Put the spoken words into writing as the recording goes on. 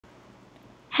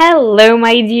Hello,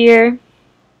 my dear.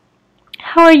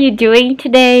 How are you doing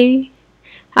today?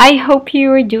 I hope you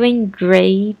are doing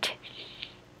great.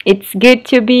 It's good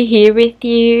to be here with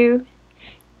you.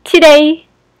 Today,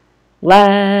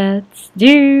 let's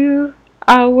do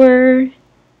our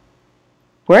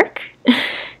work.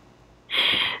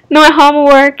 Não é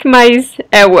homework, mas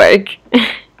é work.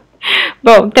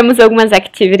 Bom, temos algumas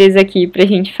activities aqui pra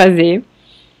gente fazer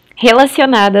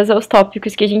relacionadas aos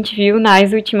tópicos que a gente viu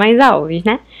nas últimas aulas,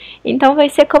 né? Então vai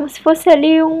ser como se fosse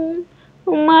ali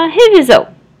uma revisão.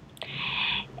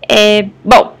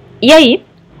 Bom, e aí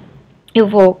eu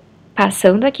vou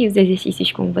passando aqui os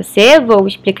exercícios com você, vou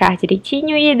explicar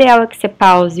direitinho e o ideal é que você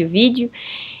pause o vídeo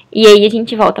e aí a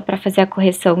gente volta para fazer a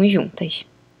correção juntas,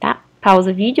 tá?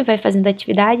 Pausa o vídeo, vai fazendo a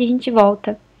atividade e a gente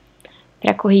volta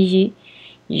para corrigir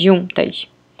juntas.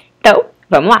 Então,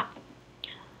 vamos lá!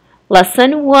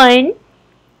 Lesson 1,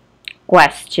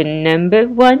 question number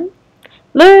 1.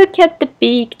 Look at the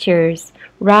pictures.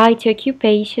 Write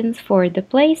occupations for the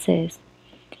places.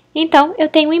 Então, eu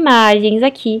tenho imagens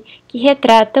aqui que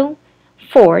retratam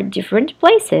 4 different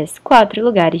places, 4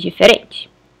 lugares diferentes.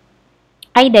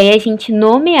 A ideia é a gente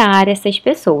nomear essas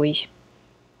pessoas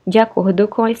de acordo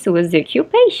com as suas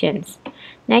occupations,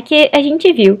 né, que a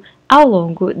gente viu ao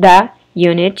longo da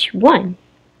Unit 1.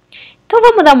 Então,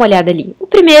 vamos dar uma olhada ali. O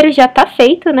primeiro já está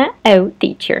feito, né? É o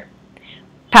teacher.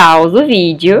 Pausa o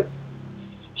vídeo.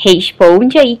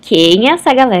 Responde aí quem é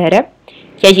essa galera,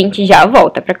 que a gente já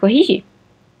volta para corrigir.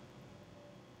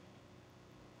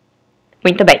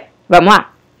 Muito bem, vamos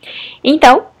lá.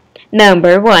 Então,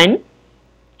 number 1,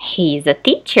 he's a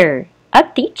teacher. A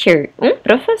teacher, um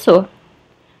professor.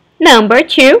 Number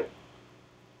 2,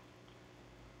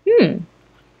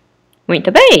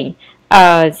 muito bem,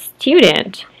 a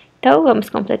student. Então, vamos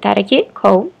completar aqui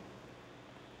com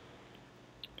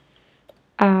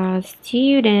a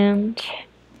student.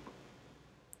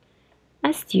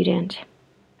 A student.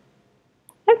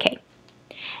 Okay.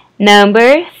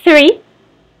 Number 3,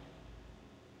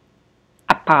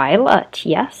 a pilot,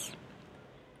 yes.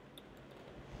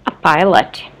 A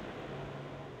pilot.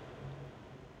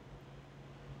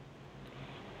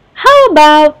 How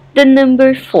about the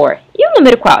number 4? E o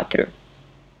número 4?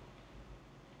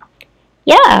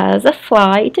 Yes, a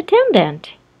flight attendant.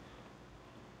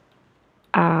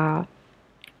 A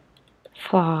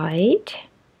flight.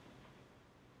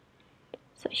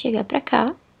 Só chegar pra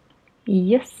cá.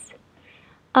 Yes.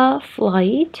 A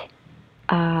flight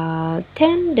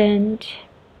attendant.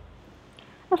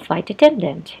 A flight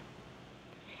attendant.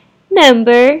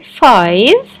 Number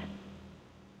 5.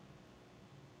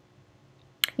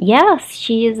 Yes,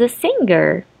 she is a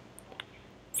singer.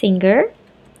 Singer.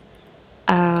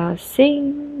 A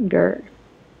singer.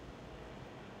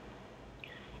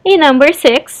 E number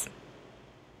 6.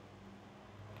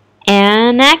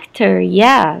 An actor,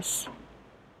 yes.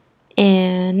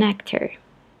 An actor.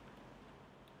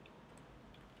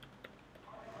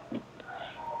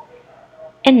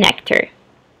 An actor.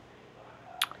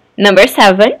 Number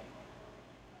 7.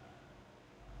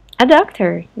 A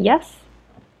doctor, yes.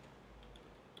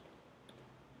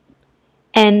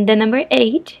 And the number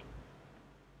 8.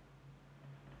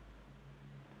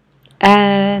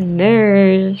 A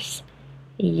nurse,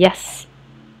 yes.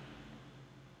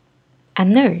 A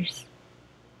nurse.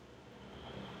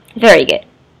 Very good.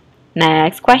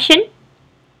 Next question.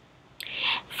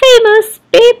 Famous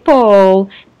people.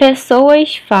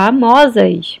 Pessoas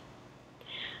famosas.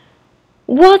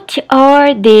 What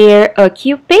are their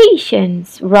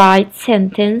occupations? Write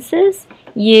sentences.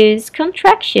 Use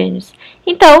contractions.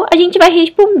 Então, a gente vai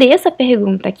responder essa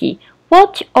pergunta aqui.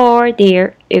 What are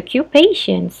their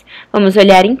occupations? Vamos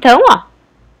olhar então, ó.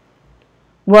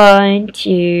 1,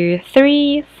 2,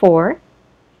 3, 4.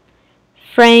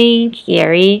 Frank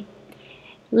Gehry,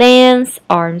 Lance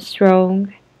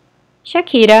Armstrong,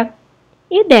 Shakira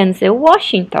e Denzel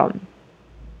Washington.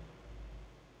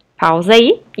 Pausa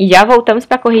aí e já voltamos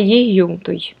para corrigir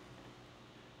juntos.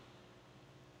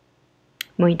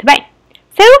 Muito bem.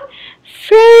 So,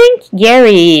 Frank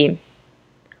Gehry.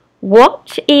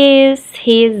 What is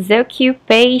his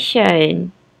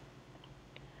occupation?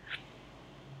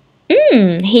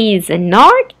 He's an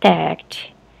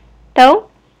architect. Então,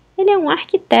 ele é um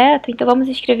arquiteto. Então, vamos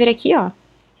escrever aqui, ó.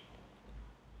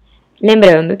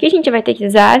 Lembrando que a gente vai ter que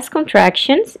usar as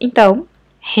contractions. Então,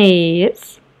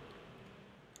 he's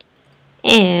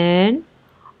an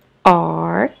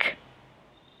architect.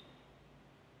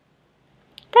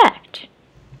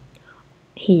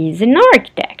 He's an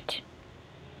architect.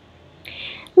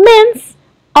 Lance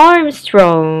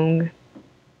Armstrong.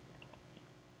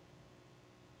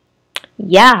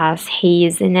 Yes, he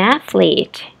is an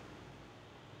athlete.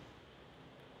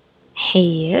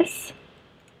 He is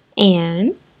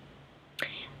an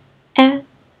athlete.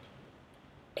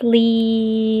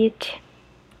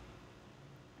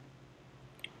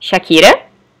 Shakira?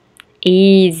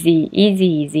 Easy, easy,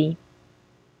 easy.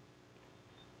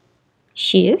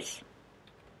 She is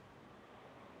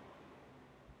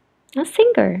a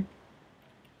singer.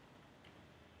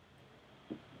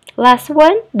 Last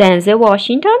one, Denzel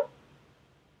Washington.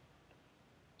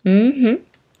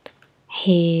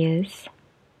 He is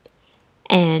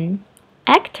an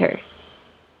actor.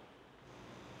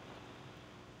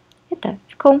 Eita,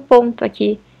 ficou um ponto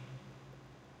aqui.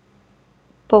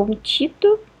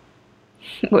 Pontito.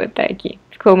 Vou botar aqui.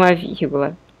 Ficou uma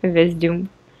vírgula, ao invés de um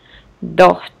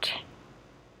dot.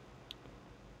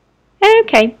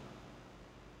 Okay.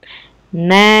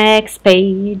 Next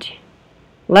page.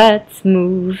 Let's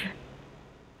move.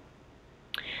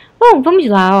 Bom, vamos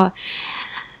lá, ó.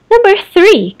 Number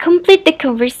 3. Complete the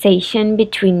conversation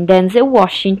between Denzel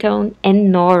Washington and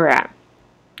Nora.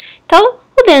 Então,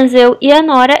 o Denzel e a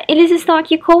Nora, eles estão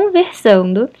aqui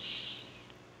conversando.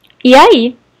 E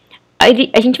aí,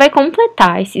 a gente vai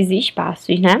completar esses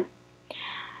espaços, né?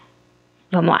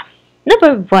 Vamos lá.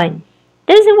 Number 1.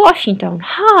 Denzel Washington.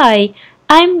 Hi,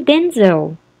 I'm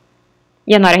Denzel.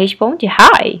 E a Nora responde,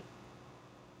 Hi.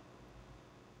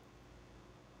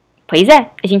 Pois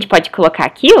é, a gente pode colocar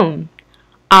aqui um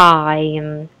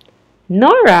I'm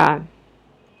Nora.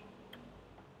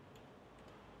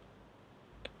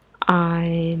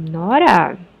 I'm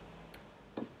Nora.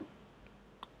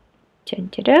 Tchan,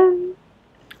 tcharam.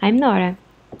 I'm Nora.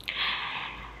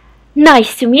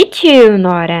 Nice to meet you,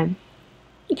 Nora.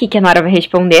 E o que a Nora vai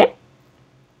responder?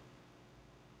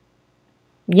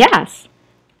 Yes.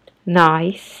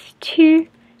 Nice to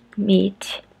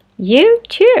meet you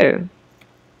too.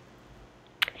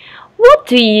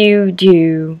 What do you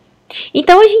do?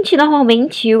 Então, a gente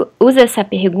normalmente usa essa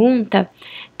pergunta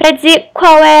para dizer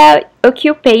qual é a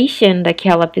occupation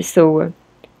daquela pessoa.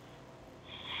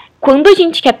 Quando a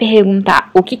gente quer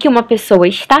perguntar o que uma pessoa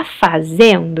está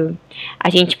fazendo, a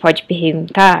gente pode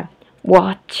perguntar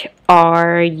What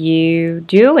are you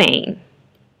doing?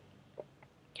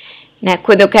 Né?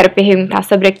 Quando eu quero perguntar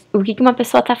sobre o que uma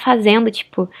pessoa está fazendo,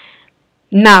 tipo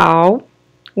Now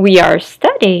we are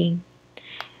studying.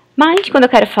 Mas quando eu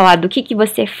quero falar do que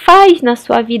você faz na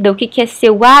sua vida, o que é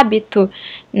seu hábito,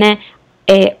 né?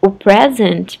 O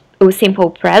present, o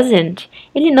simple present,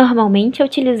 ele normalmente é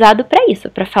utilizado para isso,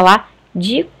 para falar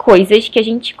de coisas que a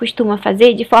gente costuma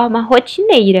fazer de forma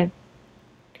rotineira.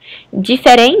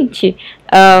 Diferente,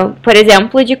 por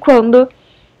exemplo, de quando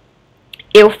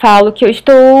eu falo que eu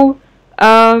estou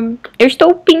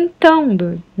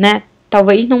pintando, né?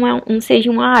 Talvez não seja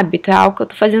um hábito, é algo que eu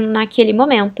estou fazendo naquele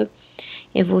momento.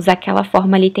 Eu vou usar aquela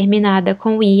forma ali terminada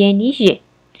com ing.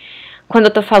 Quando eu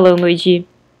estou falando de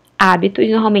hábitos,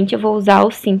 normalmente eu vou usar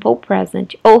o simple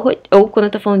present. Ou quando eu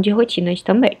estou falando de rotinas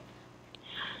também.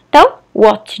 Então,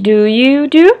 what do you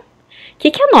do? O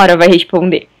que a Nora vai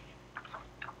responder?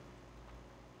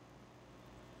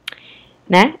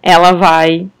 Né? Ela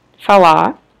vai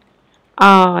falar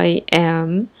I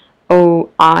am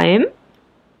ou I'm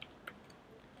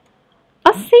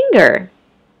a singer.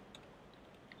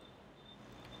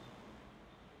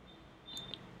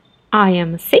 I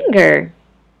am a singer.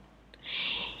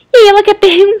 E ela quer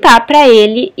perguntar pra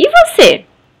ele, e você?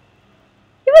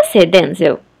 E você,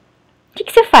 Denzel? O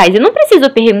que você faz? Eu não preciso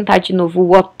perguntar de novo,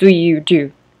 what do you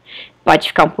do? Pode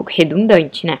ficar um pouco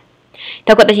redundante, né?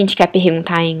 Então, quando a gente quer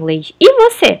perguntar em inglês, e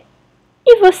você?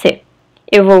 E você?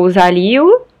 Eu vou usar ali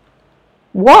o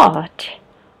what?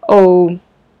 Ou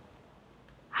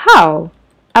how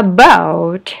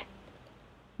about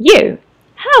you?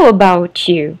 How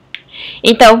about you?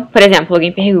 Então, por exemplo,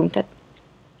 alguém pergunta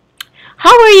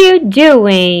How are you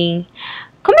doing?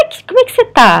 Como é que você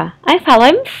tá? Aí eu falo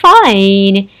I'm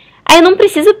fine. Aí eu não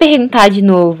preciso perguntar de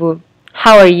novo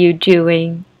How are you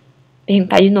doing?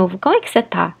 Perguntar de novo como é que você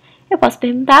tá? Eu posso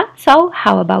perguntar só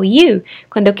How about you?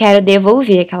 Quando eu quero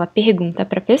devolver aquela pergunta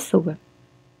para a pessoa.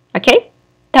 Ok?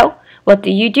 Então, what do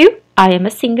you do? I am a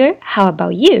singer. How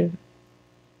about you?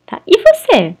 Tá? E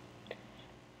você?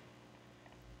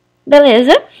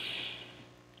 Beleza?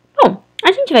 Bom,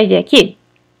 a gente vai ver aqui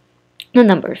no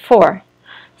number 4.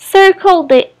 Circle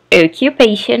the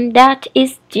occupation that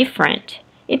is different.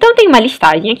 Então tem uma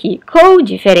listagem aqui com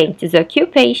diferentes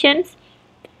occupations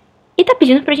e tá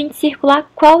pedindo pra gente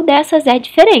circular qual dessas é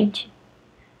diferente.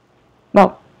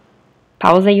 Bom,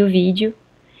 pausa aí o vídeo,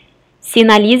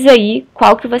 sinaliza aí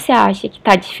qual que você acha que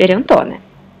tá diferentona.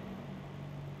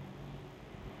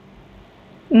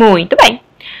 Muito bem,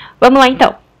 vamos lá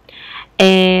então.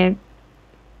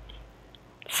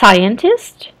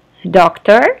 Scientist,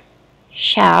 doctor,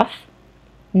 chef,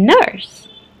 nurse.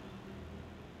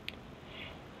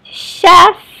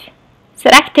 Chef,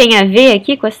 será que tem a ver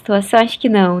aqui com a situação? Acho que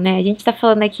não, né? A gente está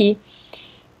falando aqui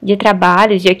de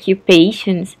trabalhos, de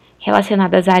occupations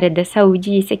relacionadas à área da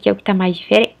saúde, e esse aqui é o que está mais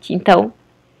diferente. Então,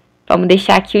 vamos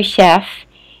deixar aqui o chef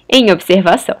em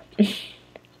observação.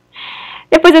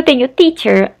 Depois eu tenho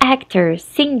teacher, actor,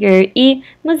 singer e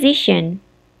musician.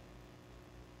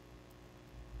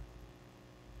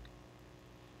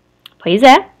 Pois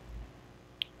é.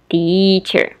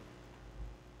 Teacher.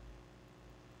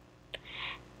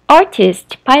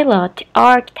 Artist, pilot,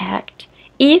 architect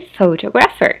e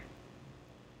photographer.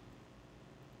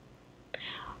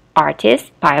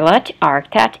 Artist, pilot,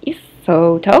 architect e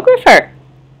photographer.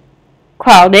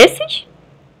 Qual desses?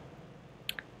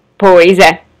 Pois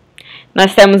é.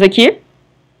 Nós temos aqui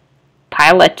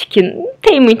pilot, que não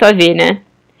tem muito a ver, né?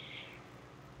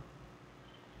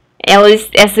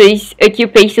 Essas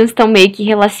occupations estão meio que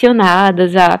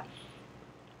relacionadas a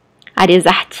áreas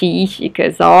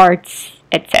artísticas, arts,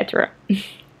 etc.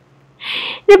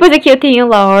 Depois aqui eu tenho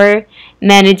lawyer,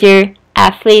 manager,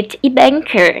 athlete e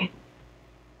banker.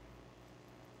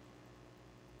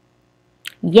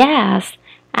 Yes,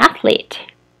 athlete.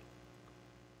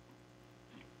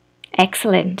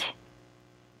 Excellent.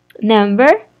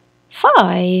 Number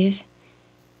 5.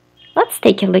 Let's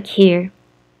take a look here.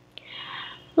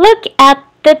 Look at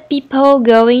the people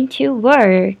going to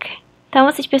work. Então,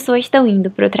 essas pessoas estão indo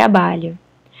para o trabalho.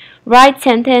 Write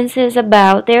sentences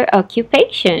about their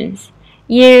occupations.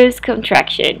 Use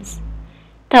contractions.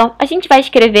 Então, a gente vai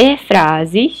escrever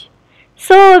frases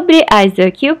sobre as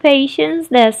occupations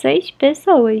dessas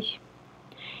pessoas.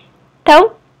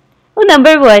 Então, o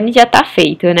number 1 já está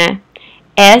feito, né?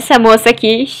 Essa moça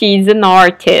aqui, she's an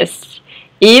artist.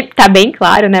 E tá bem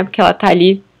claro, né? Porque ela tá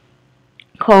ali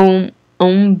com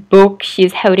um book.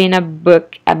 She's holding a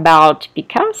book about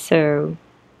Picasso.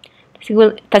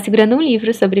 Tá segurando um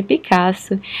livro sobre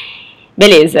Picasso.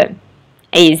 Beleza.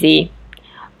 Easy.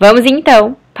 Vamos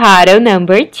então para o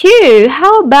number 2.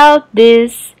 How about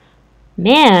this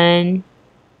man?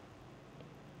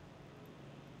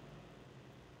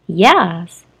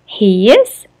 Yes, he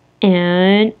is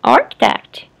an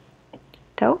architect.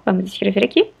 Então, vamos escrever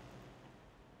aqui.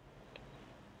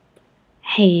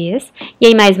 He is. E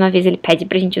aí, mais uma vez, ele pede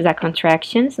pra gente usar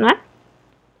contractions, não é?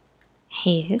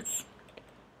 He is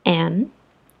an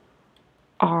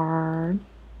architect.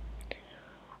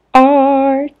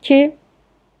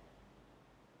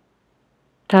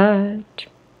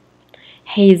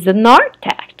 He's an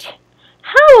architect.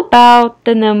 How about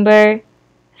the number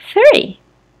 3?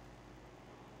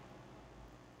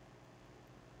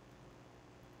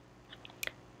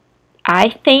 I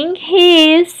think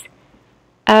he's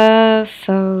a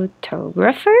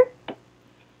photographer.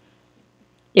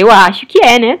 Eu acho que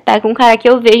é, né? Tá com cara que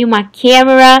eu vejo uma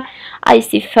camera. I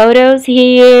see photos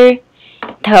here.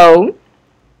 Então,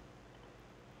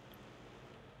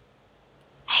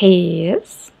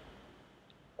 his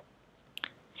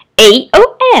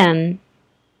A-O-N.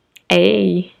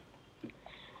 A.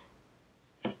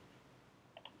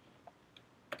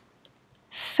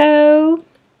 Photographer.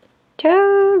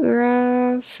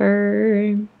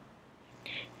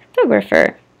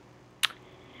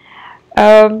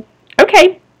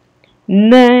 Okay.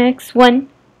 Next one.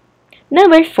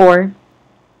 Number 4.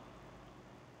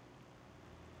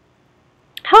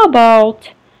 How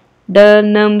about the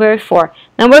number 4?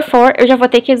 Number 4, eu já vou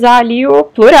ter que usar ali o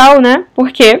plural, né?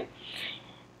 Porque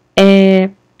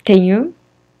tenho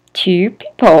 2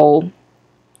 people.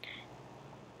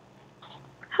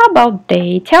 How about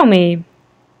they? Tell me.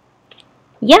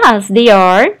 Yes, they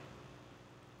are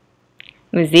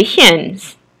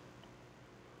musicians.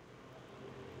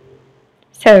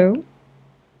 So,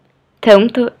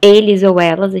 tanto eles ou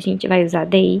elas, a gente vai usar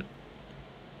they.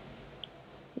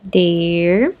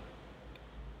 They're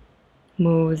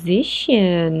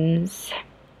musicians.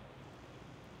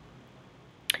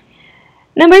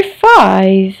 Number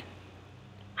 5.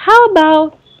 How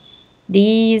about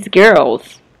these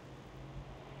girls?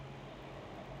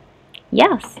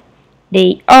 Yes,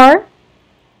 they are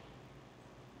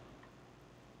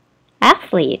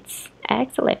athletes.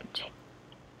 Excellent.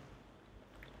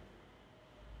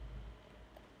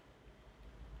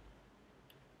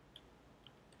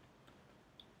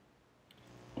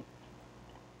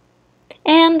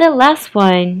 And the last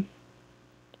one.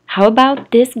 How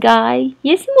about this guy?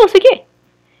 E esse moço aqui?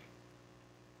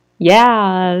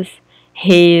 Yes,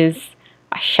 he's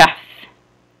a chef.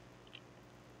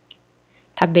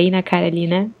 Tá bem na cara ali,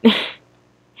 né?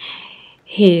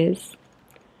 He's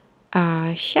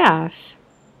a chef.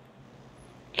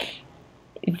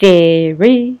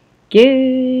 Very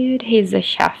good. He's a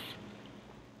chef.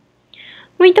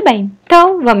 Muito bem.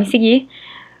 Então, vamos seguir.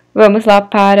 Vamos lá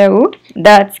para o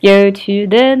Let's go to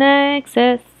the next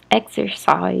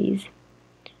exercise.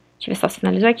 Deixa eu ver se ela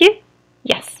finalizou aqui.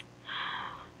 Yes.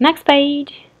 Next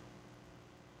page.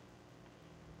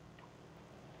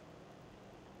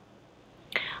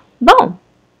 Bom,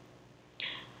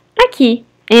 aqui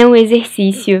é um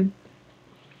exercício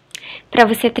para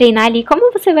você treinar ali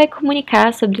como você vai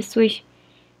comunicar sobre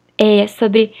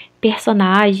sobre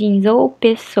personagens ou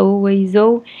pessoas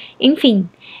ou, enfim,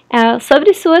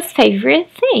 sobre suas favorite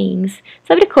things,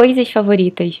 sobre coisas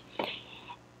favoritas.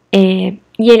 E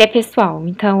ele é pessoal,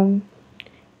 então,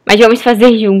 mas vamos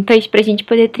fazer juntas pra gente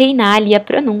poder treinar ali a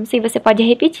pronúncia e você pode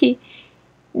repetir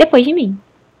depois de mim.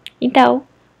 Então,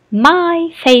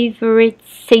 my favorite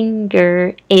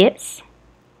singer is...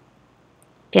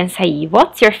 Pensa aí,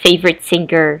 what's your favorite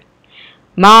singer?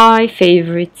 My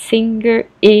favorite singer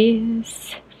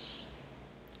is...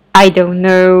 I don't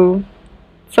know.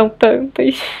 São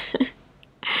tantas.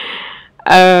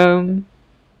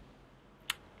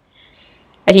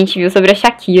 A gente viu sobre a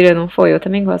Shakira, não foi? Eu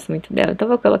também gosto muito dela. Então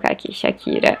vou colocar aqui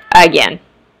Shakira again.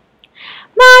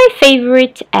 My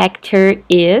favorite actor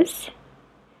is...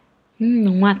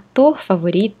 um ator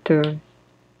favorito?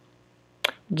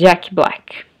 Jack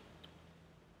Black.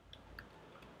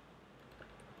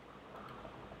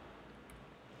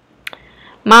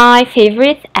 My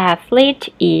favorite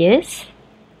athlete is...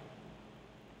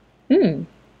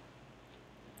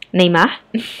 Neymar.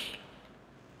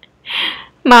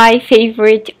 My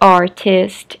favorite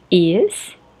artist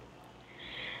is...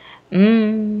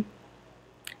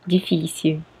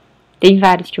 Difícil. Tem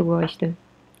vários que eu gosto.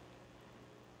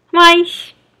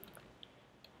 Mas...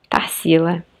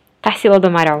 Tarsila do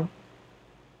Amaral.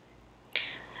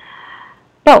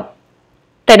 Bom.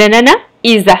 Taranana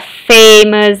is a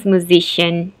famous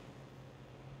musician.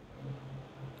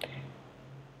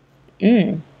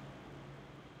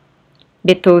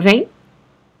 Beethoven.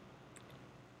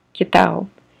 Que tal?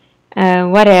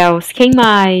 What else? Quem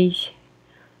mais?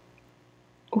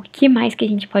 O que mais que a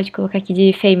gente pode colocar aqui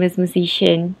de famous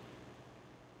musician?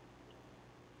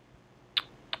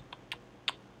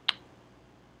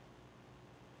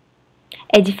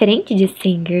 É diferente de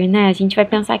singer, né? A gente vai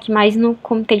pensar aqui mais no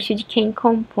contexto de quem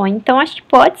compõe. Então, acho que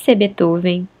pode ser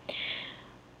Beethoven.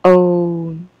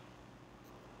 Ou...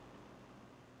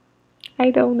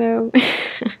 I don't know.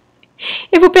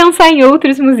 Eu vou pensar em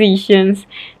outros musicians.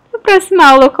 Na próxima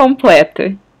aula eu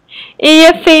completo. E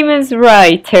a famous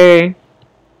writer.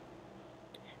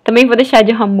 Também vou deixar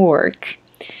de homework.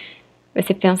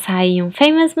 Você pensar em um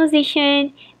famous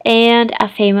musician and a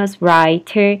famous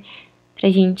writer pra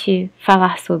gente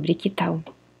falar sobre, que tal?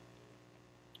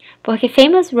 Porque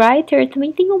famous writer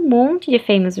também tem um monte de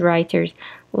famous writers.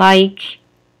 Like...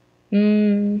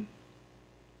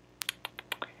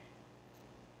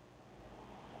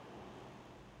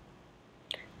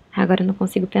 Agora eu não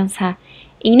consigo pensar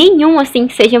em nenhum, assim,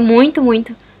 que seja muito,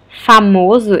 muito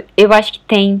famoso. Eu acho que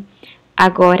tem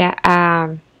agora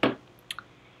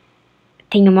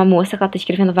Tem uma moça que ela tá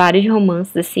escrevendo vários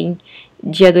romances, assim,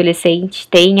 de adolescente.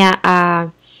 Tem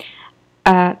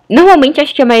Normalmente,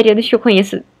 acho que a maioria dos que eu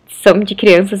conheço são de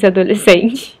crianças e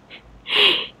adolescentes.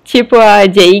 Tipo a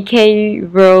J.K.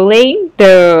 Rowling,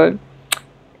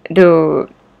 do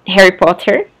Harry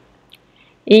Potter.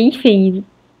 E, enfim,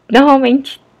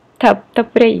 normalmente tá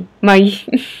por aí. Mas...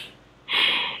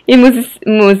 E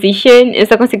musician, eu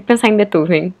só consigo pensar em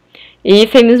Beethoven. E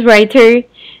famous writer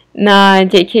na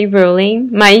J.K. Rowling.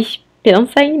 Mas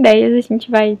pensa em ideias, a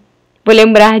gente vai... Vou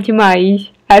lembrar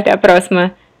demais. Até a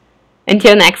próxima.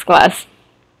 Until next class.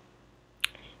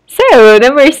 So,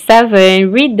 number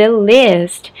 7, read the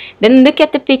list. Then look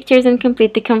at the pictures and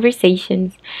complete the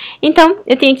conversations. Então,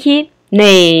 eu tenho aqui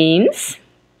names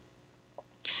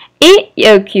e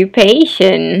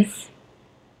occupations.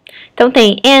 Então,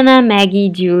 tem Anna, Maggie,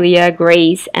 Julia,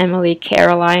 Grace, Emily,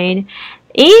 Caroline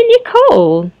e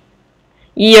Nicole.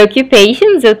 E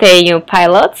occupations eu tenho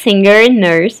pilot, singer,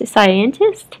 nurse,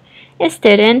 scientist,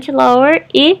 student, lawyer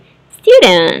e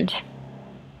student.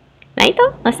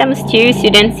 Então, nós temos 2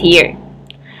 students here.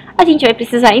 A gente vai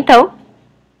precisar, então,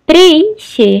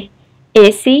 preencher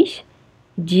esses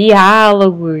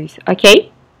diálogos,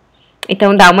 ok?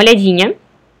 Então, dá uma olhadinha.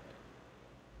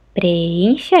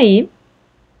 Preencha aí,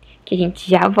 que a gente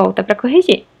já volta para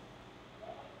corrigir.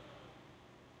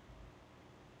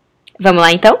 Vamos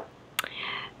lá, então?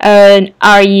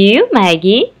 Are you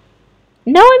Maggie?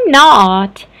 No, I'm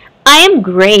not. I am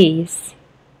Grace.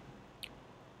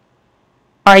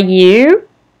 Are you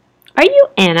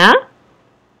Anna?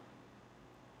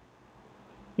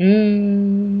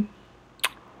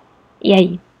 E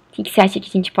aí, o que você acha que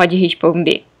a gente pode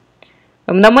responder?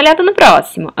 Vamos dar uma olhada no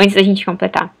próximo, antes da gente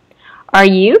completar. Are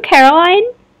you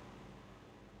Caroline?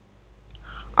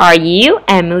 Are you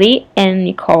Emily and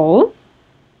Nicole?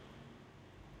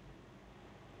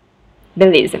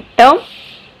 Beleza, então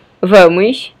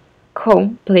vamos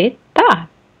completar.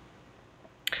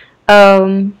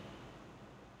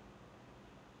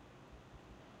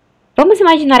 Vamos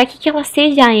imaginar aqui que ela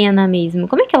seja a Anna mesmo.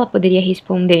 Como é que ela poderia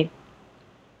responder?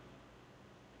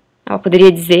 Ela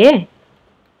poderia dizer: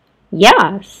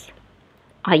 Yes,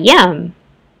 I am.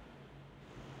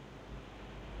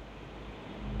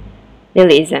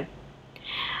 Beleza.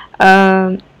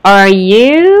 Are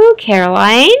you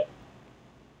Caroline?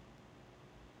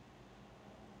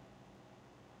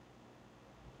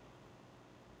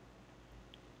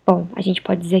 Bom, a gente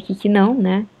pode dizer aqui que não,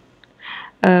 né?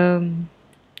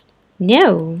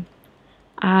 No,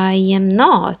 I am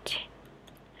not.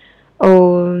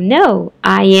 Or no,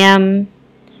 I am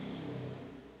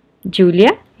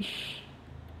Julia.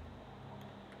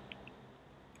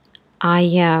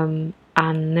 I am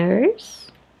a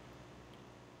nurse.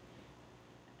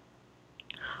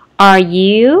 Are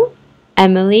you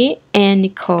Emily and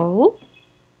Nicole?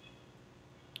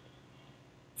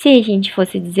 Se a gente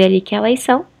fosse dizer ali que elas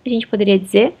são, a gente poderia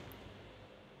dizer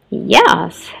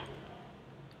Yes,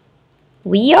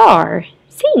 we are.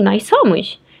 Sim, nós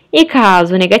somos. E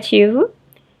caso negativo,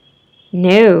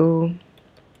 No,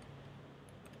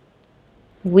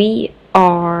 we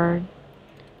are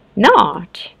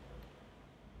not.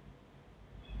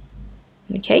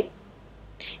 Ok?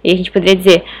 E a gente poderia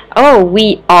dizer Oh,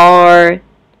 we are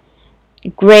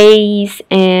Grace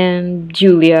and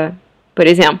Julia, por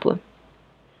exemplo.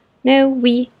 No,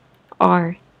 we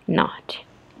are not.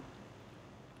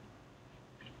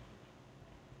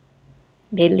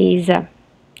 Beleza.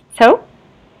 So,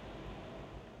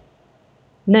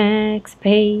 next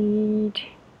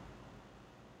page.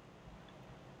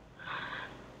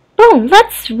 Bom,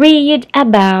 let's read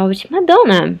about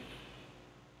Madonna.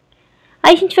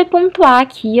 Aí a gente vai pontuar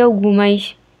aqui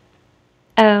algumas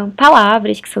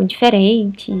palavras que são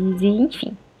diferentes, e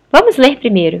enfim. Vamos ler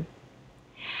primeiro.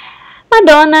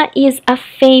 Madonna is a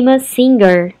famous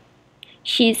singer.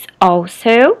 She's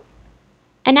also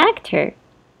an actor.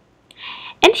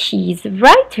 And she's a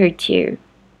writer too.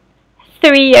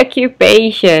 3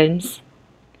 occupations.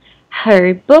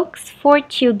 Her books for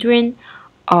children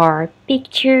are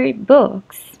picture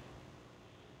books.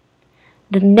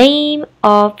 The name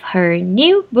of her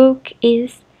new book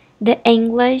is The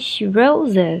English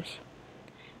Roses.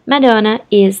 Madonna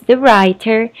is the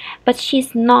writer, but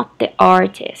she's not the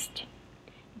artist.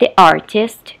 The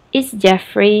artist is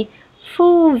Jeffrey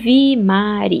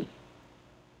Fulvimari.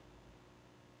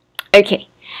 Ok,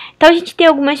 então a gente tem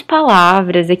algumas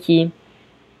palavras aqui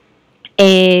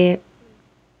um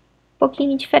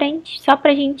pouquinho diferentes, só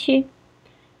pra gente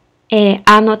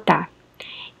anotar.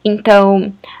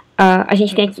 Então, a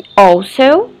gente tem aqui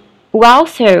also. O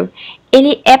also,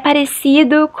 ele é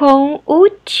parecido com o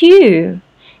to,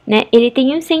 né? Ele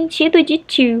tem um sentido de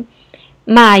to,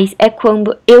 mas é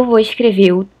quando eu vou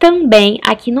escrever o também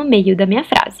aqui no meio da minha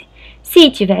frase.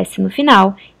 Se tivesse no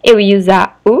final, eu ia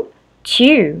usar o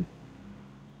to.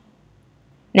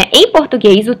 Né? Em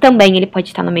português, o também ele pode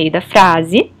estar no meio da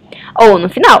frase ou no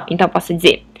final. Então, eu posso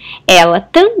dizer, ela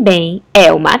também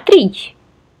é uma atriz.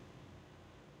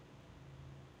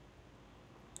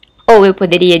 Ou eu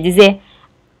poderia dizer,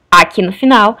 aqui no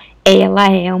final, ela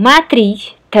é uma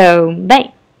atriz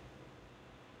também.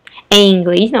 Em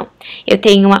inglês, não. Eu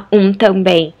tenho um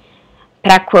também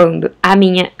para quando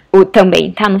o também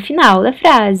está no final da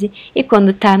frase e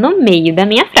quando está no meio da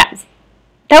minha frase.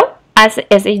 Então,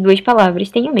 essas duas palavras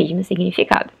têm o mesmo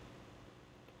significado.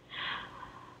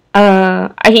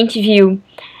 A gente viu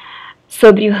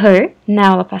sobre o her na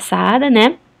aula passada,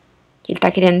 né? Ele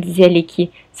está querendo dizer ali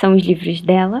que são os livros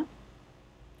dela.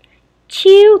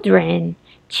 Children.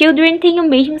 Children tem o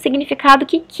mesmo significado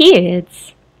que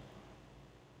kids.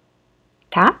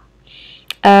 Tá?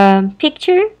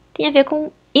 Picture tem a ver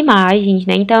com imagens,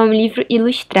 né? Então, é um livro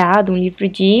ilustrado, um livro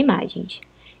de imagens.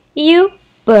 E o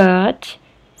but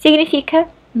significa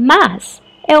mas.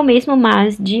 É o mesmo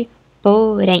mas de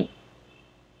porém.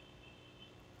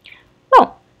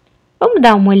 Bom, vamos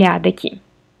dar uma olhada aqui.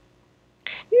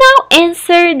 Now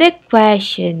answer the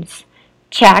questions.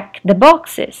 Check the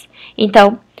boxes.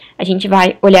 Então, a gente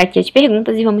vai olhar aqui as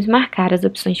perguntas e vamos marcar as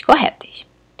opções corretas.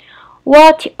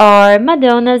 What are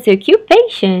Madonna's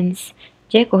occupations?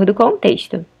 De acordo com o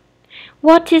texto.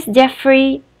 What is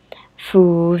Jeffrey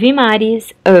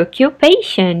Fulvimari's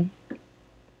occupation?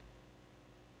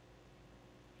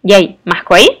 E aí,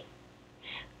 marcou aí?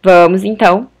 Vamos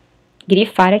então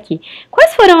grifar aqui.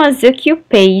 Quais foram as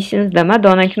occupations da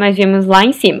Madonna que nós vimos lá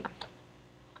em cima?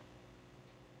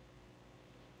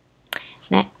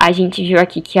 Né? A gente viu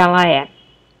aqui que ela é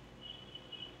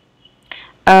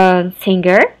a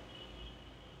singer,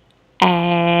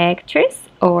 actress,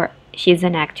 or she's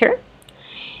an actor.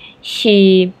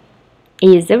 She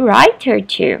is a writer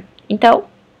too. Então,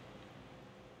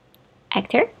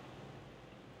 actor,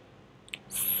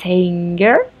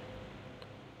 singer,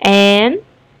 and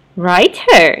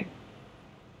writer.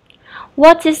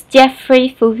 What is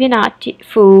Jeffrey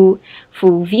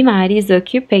Fulvimari's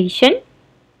occupation?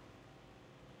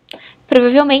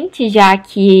 Provavelmente, já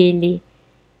que ele,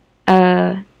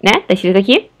 né, tá escrito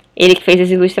aqui, ele que fez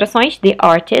as ilustrações, the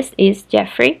artist is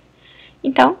Jeffrey.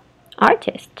 Então,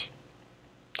 artist.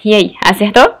 E aí,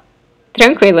 acertou?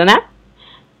 Tranquilo, né?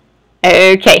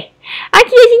 Ok.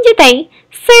 Aqui a gente tem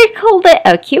circle the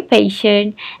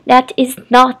occupation that is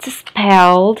not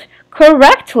spelled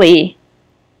correctly.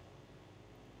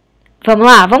 Vamos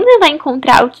lá, vamos tentar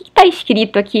encontrar o que está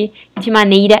escrito aqui de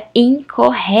maneira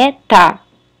incorreta.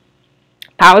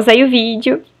 Pausa aí o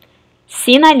vídeo,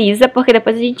 sinaliza, porque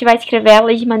depois a gente vai escrever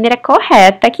ela de maneira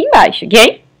correta aqui embaixo,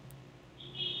 ok?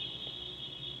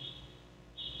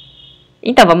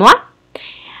 Então, vamos lá?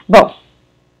 Bom,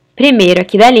 primeiro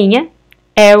aqui da linha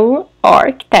é o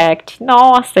architect.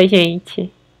 Nossa,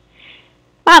 gente.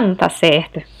 Ah, não tá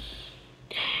certo.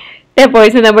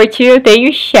 Depois, no number 2, eu tenho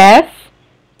o chef,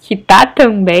 que tá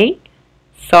também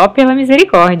só pela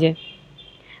misericórdia.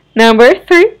 Number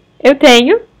 3, eu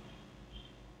tenho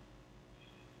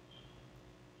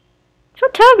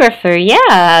photographer,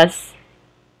 yes.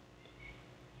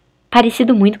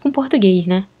 Parecido muito com português,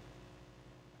 né?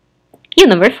 E o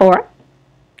number 4,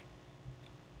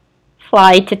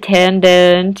 flight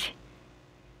attendant.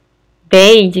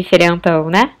 Bem diferentão,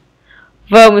 né?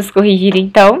 Vamos corrigir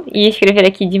então e escrever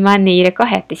aqui de maneira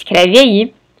correta. Escreve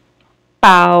aí,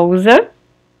 pausa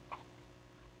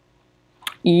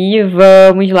e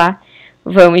vamos lá,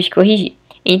 vamos corrigir.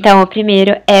 Então, o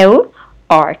primeiro é o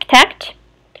architect.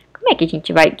 Como é que a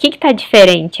gente vai? O que está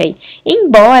diferente aí?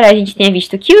 Embora a gente tenha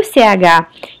visto que o CH,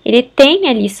 ele tem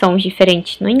ali sons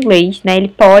diferentes no inglês, né? Ele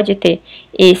pode ter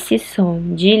esse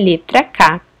som de letra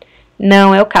K.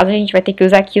 Não é o caso, a gente vai ter que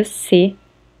usar aqui o C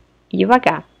e o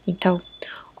H. Então,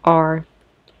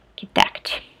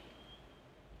 architect.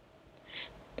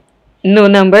 No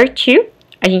number 2,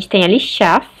 a gente tem ali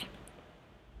chef.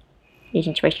 E a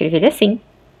gente vai escrever ele assim.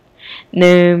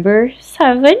 Number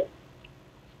 7,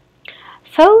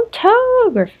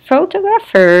 photographer.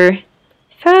 Photographer.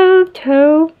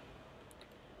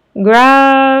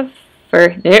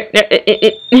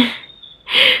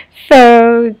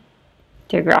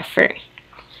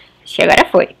 Acho que agora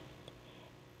foi.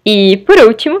 E por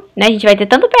último, né, a gente vai ter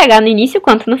tanto PH no início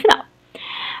quanto no final.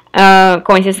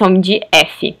 Com exceção de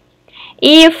F.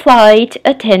 E o flight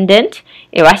attendant,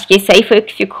 eu acho que esse aí foi o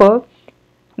que ficou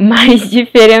mais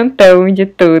diferentão de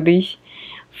todos.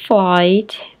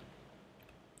 Flight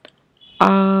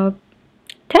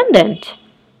attendant.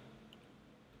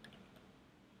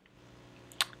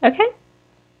 Ok?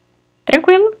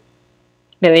 Tranquilo?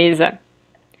 Beleza.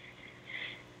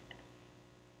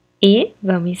 E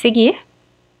vamos seguir.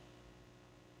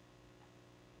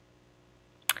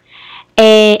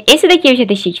 Esse daqui eu já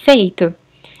deixei feito.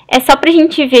 É só pra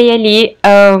gente ver ali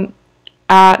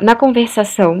na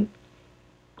conversação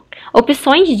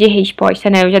opções de resposta,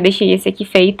 né? Eu já deixei esse aqui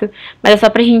feito, mas é só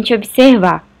pra gente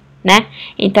observar, né?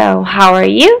 Então, how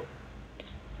are you?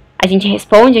 A gente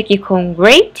responde aqui com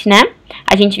great, né?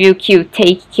 A gente viu que o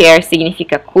take care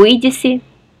significa cuide-se.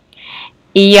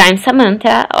 E I'm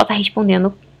Samantha, ela tá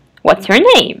respondendo what's your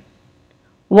name?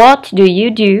 What do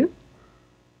you do?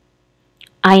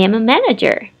 I am a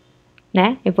manager,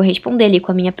 né? Eu vou responder ali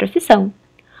com a minha profissão.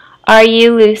 Are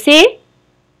you Lucy?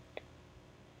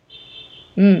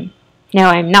 No,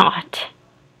 I'm not.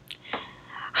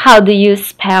 How do you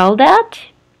spell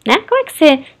that? Né? Como é que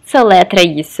você soletra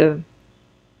isso?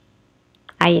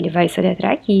 Aí ele vai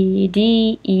soletrar aqui.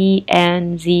 D-E-N-Z-E-L.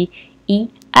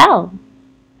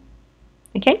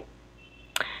 Ok?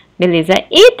 Beleza.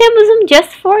 E temos um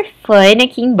Just for Fun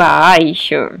aqui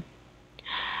embaixo.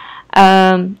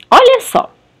 Olha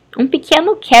só. Um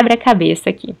pequeno quebra-cabeça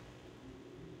aqui.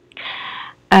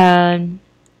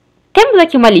 Temos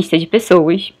aqui uma lista de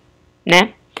pessoas,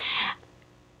 né?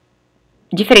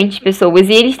 Diferentes pessoas.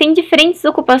 E eles têm diferentes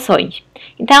ocupações.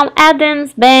 Então,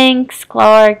 Adams, Banks,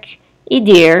 Clark e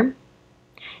Deere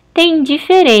têm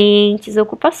diferentes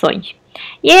ocupações.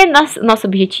 E aí, nosso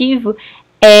objetivo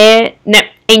é,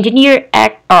 né, Engineer,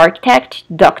 Architect,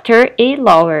 Doctor e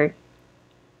Lawyer.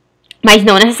 Mas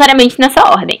não necessariamente nessa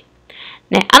ordem.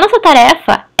 né? A nossa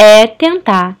tarefa é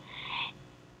tentar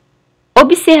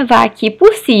observar aqui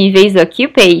possíveis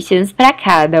occupations para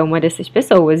cada uma dessas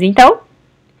pessoas. Então,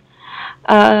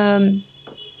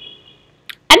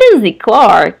 Adams e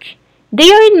Clark,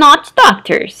 they are not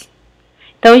doctors.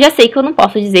 Então, eu já sei que eu não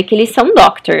posso dizer que eles são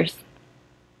doctors.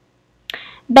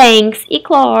 Banks e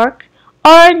Clark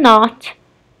are not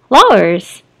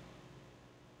lawyers.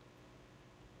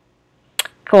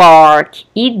 Clark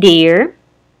e Dare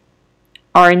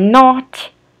are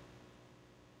not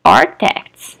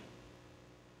architects.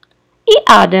 E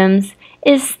Adams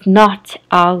is not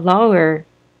a lawyer.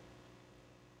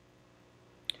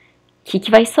 O que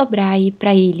vai sobrar aí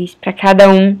para eles, para cada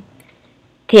um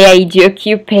ter aí de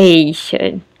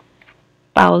occupation?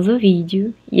 Pausa o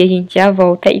vídeo e a gente já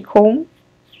volta aí com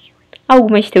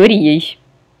algumas teorias.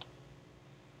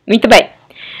 Muito bem,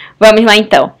 vamos lá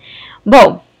então.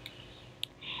 Bom,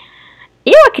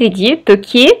 eu acredito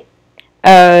que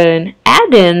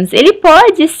Adams, ele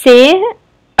pode ser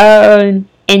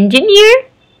engineer,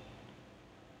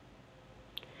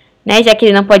 né? Já que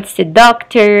ele não pode ser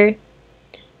doctor,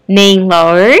 nem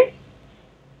lawyer.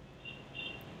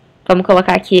 Vamos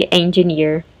colocar aqui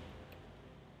engineer.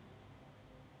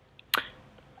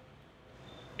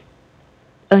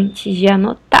 Antes de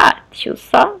anotar, deixa eu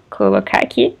só colocar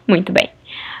aqui. Muito bem.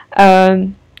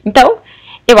 Então,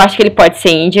 eu acho que ele pode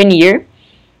ser engineer.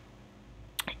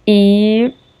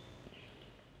 E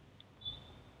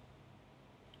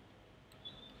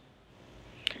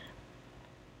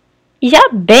já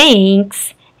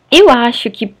Banks, eu acho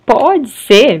que pode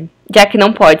ser, já que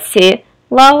não pode ser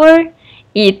lawyer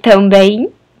e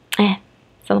também,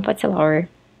 só não pode ser lawyer.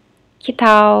 Que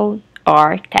tal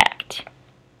architect?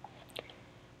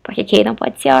 Porque quem não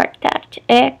pode ser architect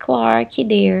é Clark e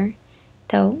Dare.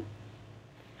 Então,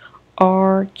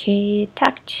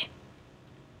 architect.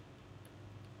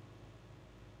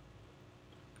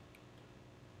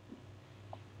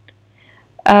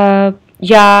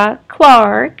 Já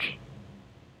Clark,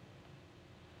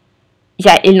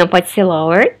 já ele não pode ser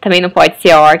lawyer, também não pode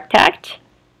ser architect.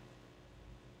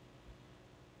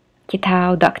 Que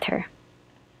tal doctor?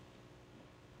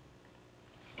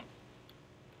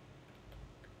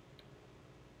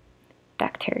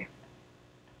 Doctor.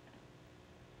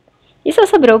 E só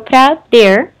sobrou pra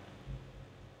Dare.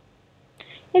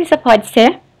 Ele só pode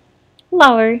ser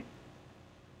lawyer.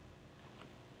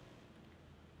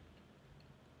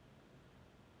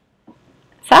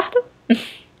 Certo?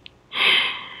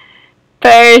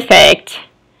 Perfect.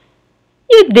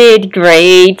 You did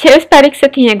great. Eu espero que você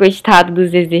tenha gostado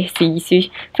dos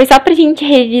exercícios. Foi só pra gente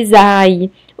revisar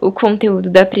aí o conteúdo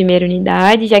da primeira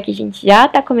unidade, já que a gente já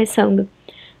tá começando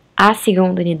a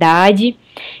segunda unidade.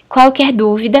 Qualquer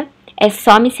dúvida, é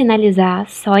só me sinalizar,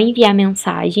 só enviar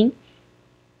mensagem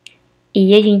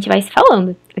e a gente vai se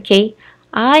falando, ok?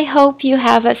 I hope you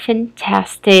have a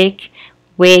fantastic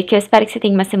week. Eu espero que você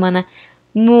tenha uma semana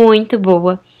muito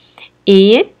boa.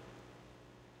 E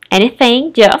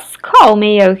anything, just call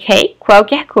me, ok?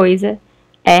 Qualquer coisa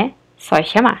é só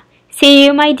chamar. See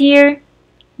you, my dear.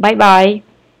 Bye bye.